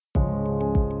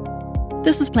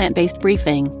This is Plant-Based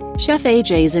Briefing, Chef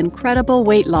AJ's Incredible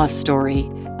Weight Loss Story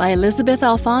by Elizabeth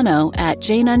Alfano at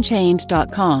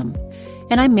JaneUnchained.com.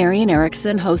 And I'm Marian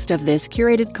Erickson, host of this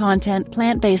curated content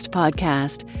plant-based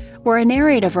podcast, where I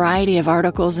narrate a variety of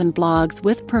articles and blogs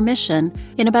with permission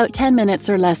in about 10 minutes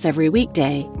or less every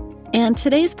weekday. And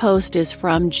today's post is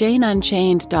from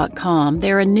JaneUnchained.com.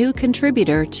 They're a new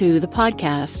contributor to the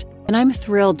podcast, and I'm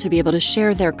thrilled to be able to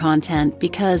share their content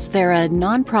because they're a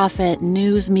nonprofit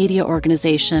news media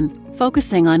organization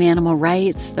focusing on animal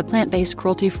rights, the plant-based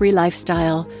cruelty-free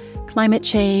lifestyle, climate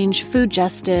change, food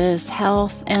justice,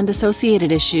 health, and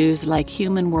associated issues like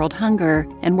human world hunger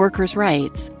and workers'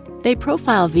 rights. They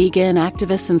profile vegan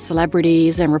activists and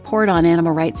celebrities and report on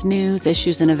animal rights news,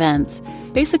 issues, and events.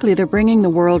 Basically, they're bringing the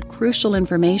world crucial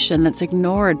information that's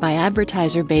ignored by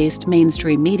advertiser-based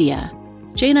mainstream media.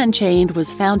 Jane Unchained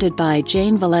was founded by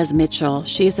Jane Velez Mitchell.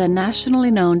 She's a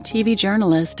nationally known TV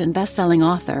journalist and best-selling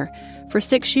author. For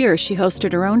 6 years, she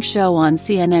hosted her own show on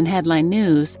CNN Headline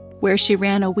News, where she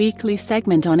ran a weekly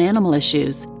segment on animal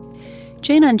issues.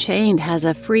 Jane Unchained has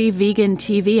a free vegan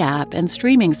TV app and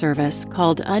streaming service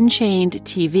called Unchained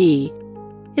TV.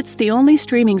 It's the only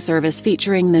streaming service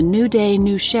featuring the New Day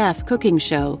New Chef cooking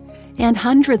show and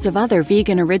hundreds of other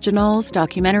vegan originals,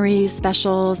 documentaries,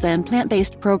 specials, and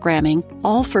plant-based programming,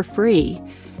 all for free.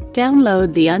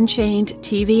 Download the Unchained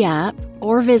TV app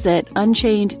or visit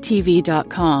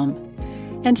unchainedtv.com.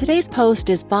 And today's post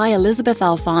is by Elizabeth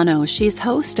Alfano. She's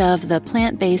host of the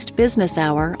Plant-Based Business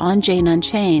Hour on Jane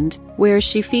Unchained, where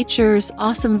she features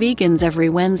awesome vegans every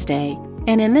Wednesday.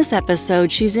 And in this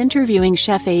episode, she's interviewing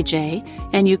Chef AJ,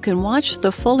 and you can watch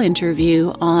the full interview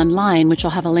online, which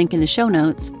I'll have a link in the show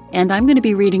notes, and I'm going to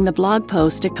be reading the blog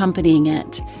post accompanying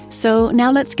it. So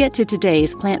now let's get to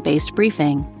today's plant-based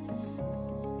briefing.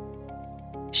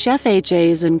 Chef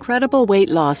AJ's Incredible Weight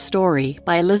Loss Story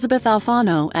by Elizabeth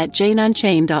Alfano at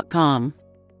JaneUnchained.com.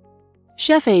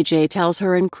 Chef AJ tells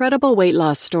her incredible weight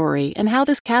loss story and how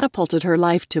this catapulted her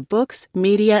life to books,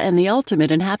 media, and the ultimate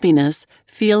in happiness,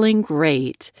 feeling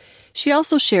great. She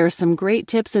also shares some great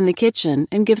tips in the kitchen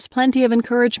and gives plenty of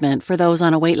encouragement for those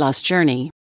on a weight loss journey.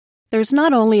 There's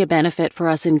not only a benefit for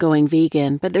us in going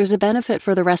vegan, but there's a benefit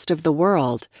for the rest of the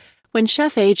world. When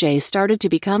Chef AJ started to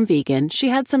become vegan, she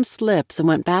had some slips and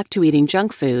went back to eating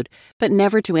junk food, but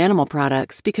never to animal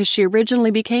products because she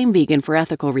originally became vegan for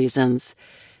ethical reasons.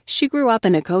 She grew up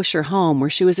in a kosher home where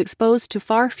she was exposed to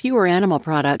far fewer animal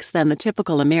products than the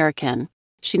typical American.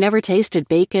 She never tasted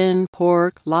bacon,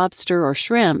 pork, lobster, or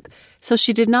shrimp, so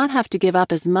she did not have to give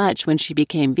up as much when she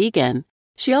became vegan.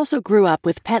 She also grew up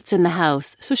with pets in the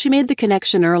house, so she made the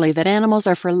connection early that animals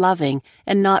are for loving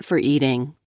and not for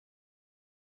eating.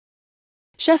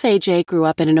 Chef AJ grew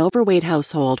up in an overweight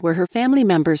household where her family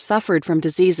members suffered from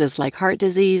diseases like heart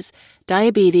disease,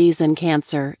 diabetes, and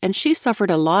cancer, and she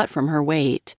suffered a lot from her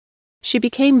weight. She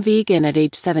became vegan at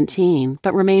age 17,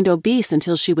 but remained obese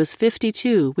until she was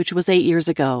 52, which was 8 years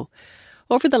ago.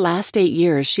 Over the last 8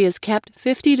 years, she has kept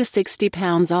 50 to 60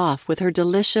 pounds off with her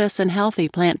delicious and healthy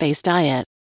plant-based diet.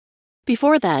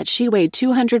 Before that, she weighed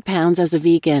 200 pounds as a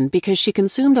vegan because she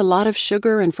consumed a lot of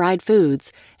sugar and fried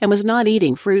foods and was not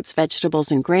eating fruits,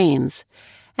 vegetables, and grains.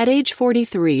 At age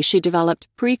 43, she developed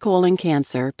pre-colon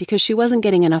cancer because she wasn't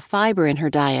getting enough fiber in her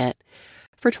diet.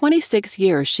 For 26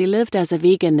 years, she lived as a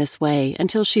vegan this way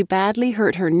until she badly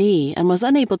hurt her knee and was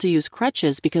unable to use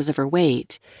crutches because of her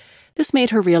weight. This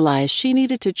made her realize she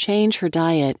needed to change her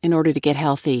diet in order to get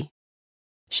healthy.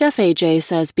 Chef AJ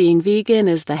says being vegan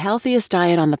is the healthiest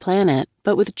diet on the planet,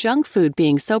 but with junk food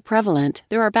being so prevalent,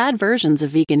 there are bad versions of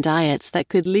vegan diets that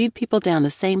could lead people down the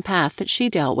same path that she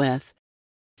dealt with.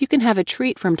 You can have a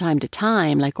treat from time to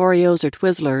time, like Oreos or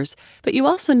Twizzlers, but you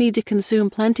also need to consume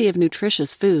plenty of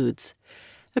nutritious foods.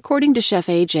 According to Chef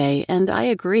AJ, and I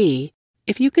agree,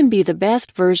 if you can be the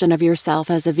best version of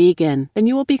yourself as a vegan, then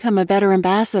you will become a better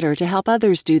ambassador to help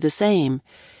others do the same.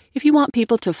 If you want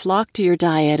people to flock to your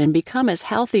diet and become as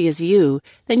healthy as you,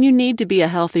 then you need to be a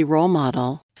healthy role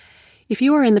model. If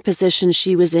you are in the position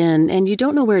she was in and you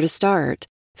don't know where to start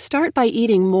by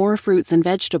eating more fruits and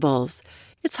vegetables.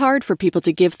 It's hard for people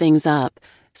to give things up,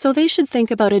 so they should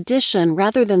think about addition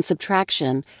rather than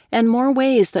subtraction and more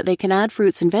ways that they can add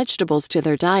fruits and vegetables to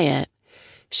their diet.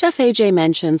 Chef AJ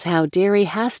mentions how dairy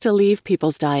has to leave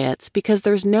people's diets because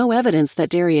there's no evidence that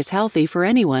dairy is healthy for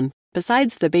anyone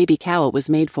besides the baby cow it was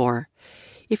made for.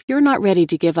 If you're not ready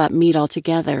to give up meat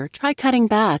altogether, try cutting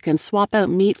back and swap out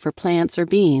meat for plants or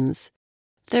beans.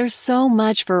 There's so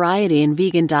much variety in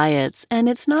vegan diets, and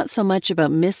it's not so much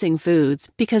about missing foods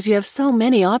because you have so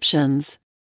many options.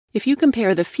 If you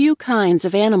compare the few kinds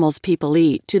of animals people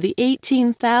eat to the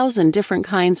 18,000 different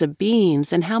kinds of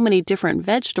beans and how many different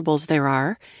vegetables there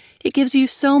are, it gives you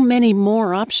so many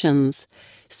more options.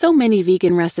 So many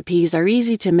vegan recipes are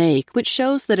easy to make, which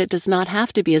shows that it does not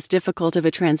have to be as difficult of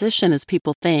a transition as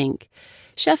people think.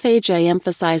 Chef AJ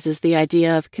emphasizes the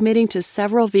idea of committing to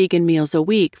several vegan meals a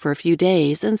week for a few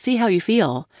days and see how you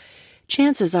feel.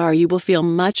 Chances are you will feel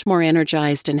much more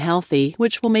energized and healthy,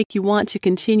 which will make you want to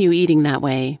continue eating that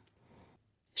way.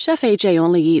 Chef AJ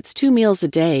only eats 2 meals a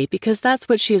day because that's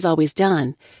what she has always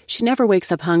done. She never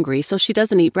wakes up hungry, so she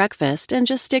doesn't eat breakfast and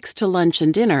just sticks to lunch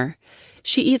and dinner.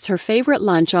 She eats her favorite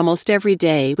lunch almost every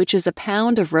day, which is a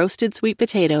pound of roasted sweet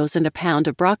potatoes and a pound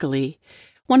of broccoli.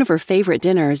 One of her favorite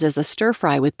dinners is a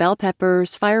stir-fry with bell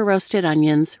peppers, fire-roasted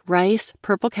onions, rice,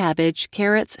 purple cabbage,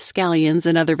 carrots, scallions,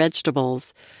 and other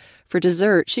vegetables. For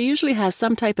dessert, she usually has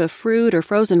some type of fruit or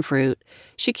frozen fruit.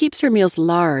 She keeps her meals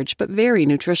large but very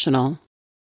nutritional.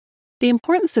 The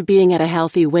importance of being at a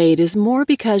healthy weight is more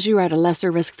because you are at a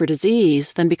lesser risk for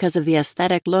disease than because of the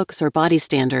aesthetic looks or body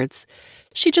standards.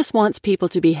 She just wants people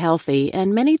to be healthy,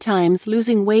 and many times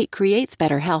losing weight creates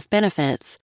better health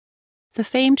benefits. The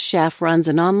famed chef runs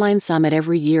an online summit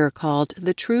every year called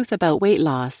The Truth About Weight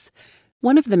Loss.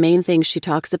 One of the main things she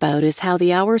talks about is how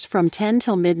the hours from 10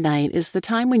 till midnight is the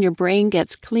time when your brain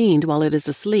gets cleaned while it is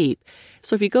asleep.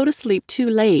 So if you go to sleep too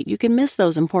late, you can miss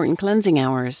those important cleansing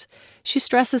hours. She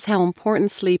stresses how important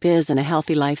sleep is in a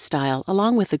healthy lifestyle,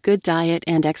 along with a good diet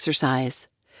and exercise.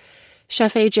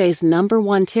 Chef AJ's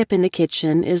 #1 tip in the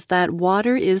kitchen is that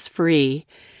water is free.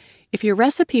 If your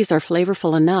recipes are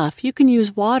flavorful enough, you can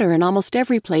use water in almost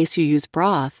every place you use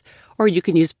broth, or you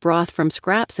can use broth from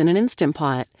scraps in an Instant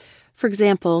Pot. For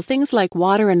example, things like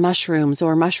water and mushrooms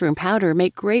or mushroom powder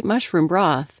make great mushroom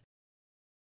broth.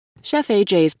 Chef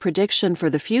AJ's prediction for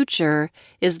the future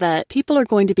is that people are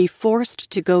going to be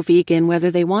forced to go vegan whether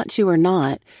they want to or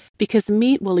not, because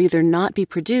meat will either not be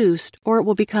produced or it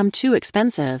will become too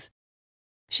expensive.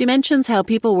 She mentions how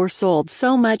people were sold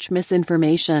so much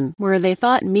misinformation where they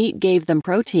thought meat gave them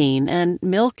protein and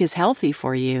milk is healthy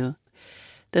for you.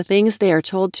 The things they are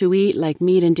told to eat, like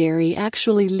meat and dairy,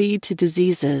 actually lead to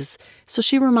diseases, so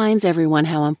she reminds everyone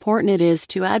how important it is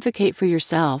to advocate for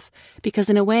yourself, because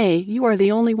in a way, you are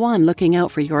the only one looking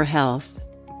out for your health.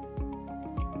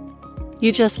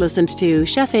 You just listened to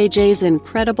Chef AJ's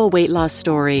Incredible Weight Loss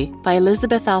Story by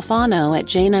Elizabeth Alfano at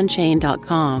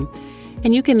JaneUnchained.com,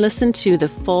 and you can listen to the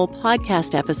full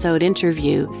podcast episode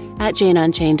interview at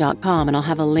JaneUnchained.com, and I'll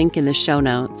have a link in the show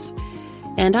notes.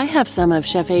 And I have some of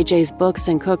Chef AJ's books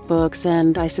and cookbooks,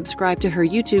 and I subscribe to her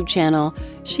YouTube channel.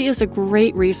 She is a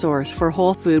great resource for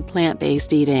whole food,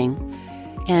 plant-based eating.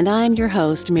 And I'm your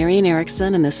host, Marian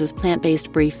Erickson, and this is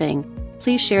Plant-Based Briefing.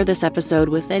 Please share this episode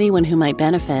with anyone who might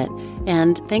benefit,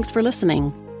 and thanks for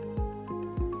listening.